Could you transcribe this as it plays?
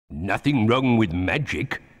Nothing wrong with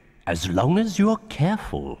magic, as long as you're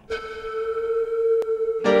careful.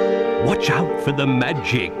 Watch out for the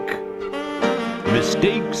magic.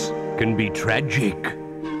 Mistakes can be tragic.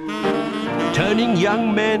 Turning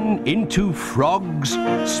young men into frogs,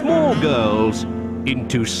 small girls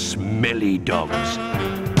into smelly dogs.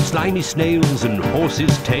 Slimy snails and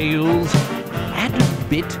horses' tails, add a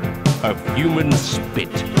bit of human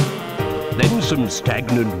spit. Then some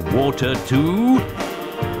stagnant water too.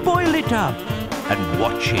 Boil it up and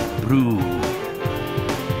watch it brew.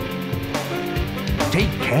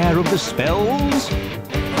 Take care of the spells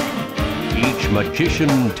each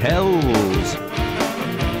magician tells.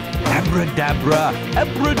 Abracadabra,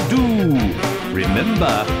 abra-doo.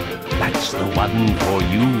 Remember, that's the one for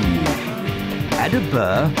you. Add a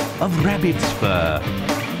burr of rabbit's fur.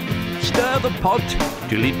 Stir the pot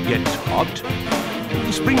till it gets hot.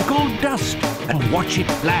 Sprinkle dust and watch it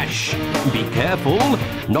flash. Be careful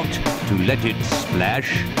not to let it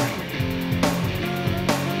splash.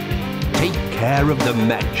 Take care of the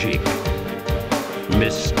magic.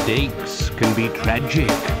 Mistakes can be tragic.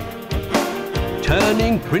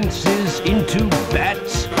 Turning princes into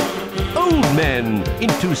bats, old men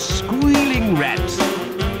into squealing rats.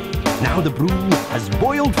 Now the brew has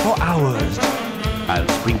boiled for hours. I'll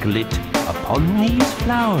sprinkle it upon these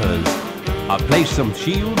flowers. I'll place some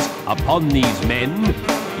shields upon these men.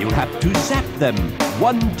 You'll have to zap them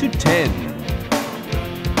 1 to 10.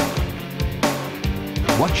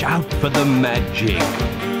 Watch out for the magic.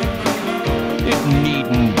 It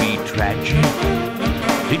needn't be tragic.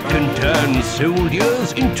 It can turn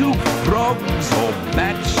soldiers into frogs or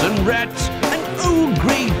bats and rats and old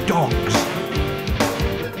grey dogs.